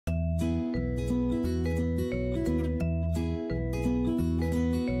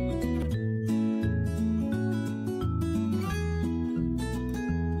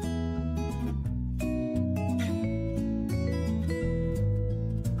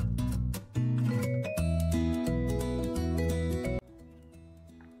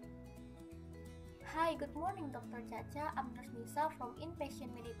Good morning, Dr. Chacha. I'm Nurse Nisa from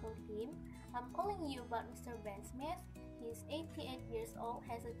Inpatient Medical Team. I'm calling you about Mr. Ben Smith. He is 88 years old,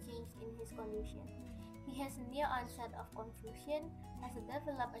 has a change in his condition. He has a near onset of confusion, has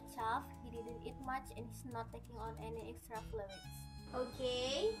developed a cough, he didn't eat much, and he's not taking on any extra fluids.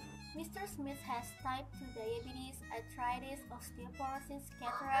 Okay. Mr. Smith has type 2 diabetes, arthritis, osteoporosis,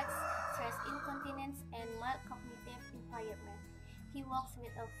 cataracts, stress incontinence, and mild cognitive impairment. He walks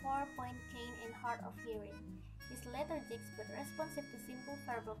with a 4-point cane and hard of hearing. He's lethargic but responsive to simple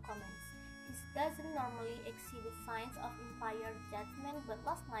verbal comments. He doesn't normally exhibit signs of impaired judgment, but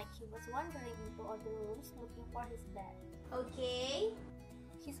last night he was wandering into other rooms looking for his bed. Okay.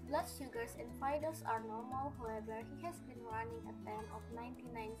 His blood sugars and vitals are normal, however, he has been running a temp of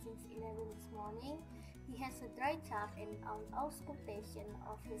 99 since 11 this morning. He has a dry cough and an auscultation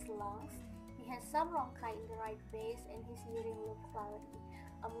of his lungs. He has some bronchi in the right base and his urine looks cloudy.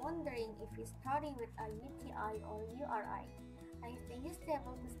 I'm wondering if he's starting with a UTI or URI. I think he's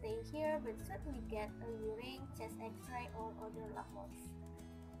able to stay here but certainly get a urine, chest x-ray or other labs.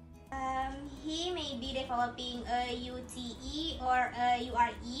 He may be developing a UTE or a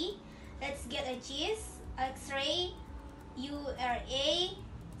URE. Let's get a chest, X-ray, URA,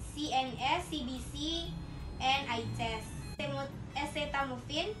 CNS, CBC, and eye test.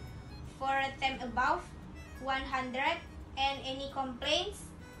 Acetaminophen for a temp above 100 and any complaints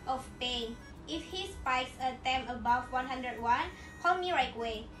of pain. If he spikes a temp above 101, call me right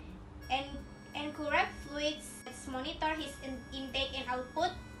away. And correct fluids. Let's monitor his intake and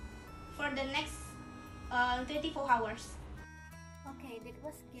output for the next 24 hours. Okay, that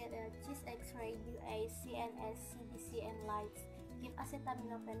was get a chest x-ray, UA, CNS, CBC, and lights. Give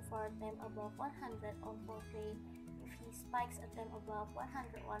acetaminophen for a temp above 100 or for pain. If he spikes a temp above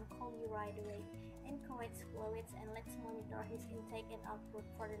 101, call you right away. And correct fluids, and let's monitor his intake and output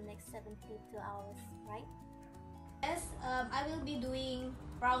for the next 72 hours, right? Yes, I will be doing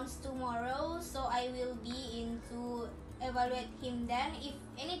rounds tomorrow, so I will be in to evaluate him then. If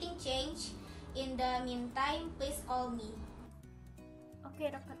anything change in the meantime, please call me. Okay,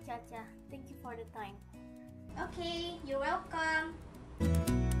 Dr. Chacha, thank you for the time. Okay, you're welcome.